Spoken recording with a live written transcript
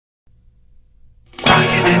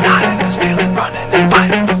and hiding this feeling, running and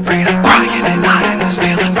fighting for freedom. Crying and hiding this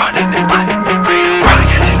feeling, running and fighting for freedom.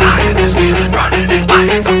 Crying and hiding this feeling, running and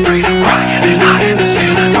fighting for freedom. Crying and hiding this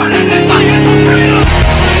feeling, running and fighting for freedom.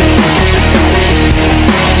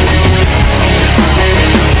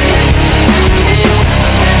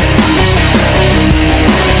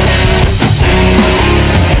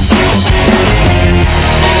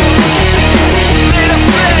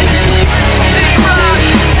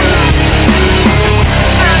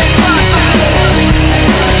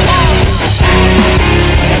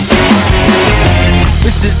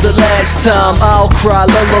 This is the last time I'll cry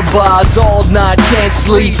lullabies all night, can't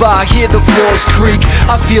sleep. I hear the floors creak,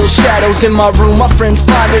 I feel shadows in my room. My friends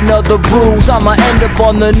find another bruise, I'ma end up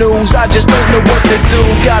on the news. I just don't know what to do.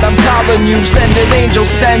 God, I'm calling you, send an angel,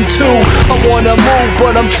 send two. I wanna move,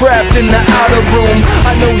 but I'm trapped in the outer room.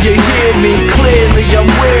 I know you hear me clearly, I'm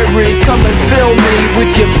weary. Come and fill me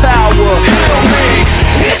with your power, fill me.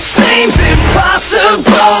 It seems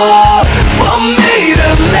impossible for me to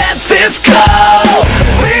let this go.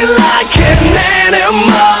 Feel like an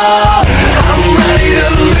animal, I'm ready to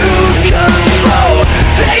lose control.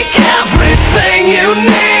 Take everything you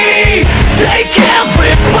need, take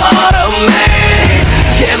every part of me.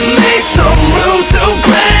 Give me some room to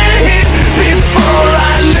breathe before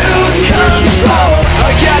I lose control.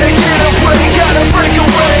 I gotta get away, gotta break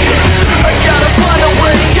away. I gotta find a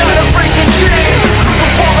way, gotta break the chains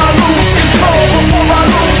before I lose control, before I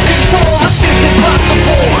lose control. This seems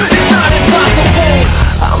impossible, it's not impossible.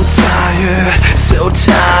 I'm tired, so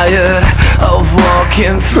tired of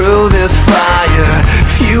walking through this fire.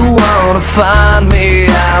 If you wanna find me,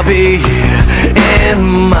 I'll be here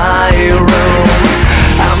in my room.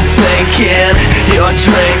 I'm thinking you're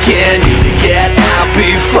drinking, need to get out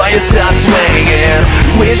before you start swinging.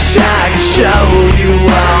 Wish I could show you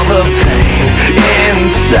all the pain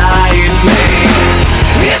inside me.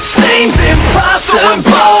 It seems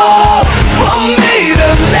impossible for me to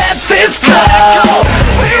let this go.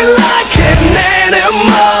 Feel like an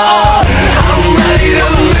animal, I'm ready to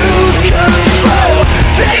lose control.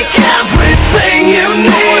 Take everything you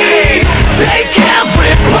need, take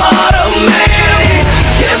every part of me.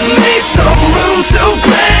 Give me some room to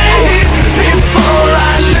breathe before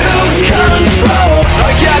I lose control.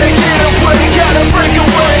 I gotta get away, gotta break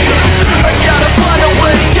away. I gotta find a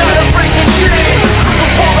way, gotta break the chains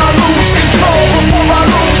before I lose control, before I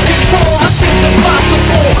lose control. This seems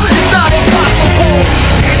impossible, it's not impossible.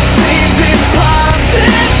 It seems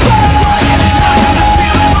impossible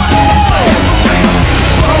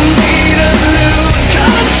for me to lose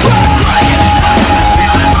control.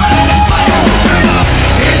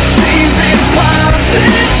 It seems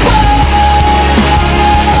impossible.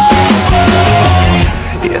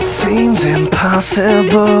 It seems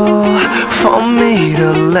impossible for me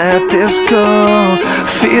to let this go.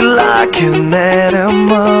 Feel like an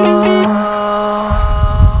animal.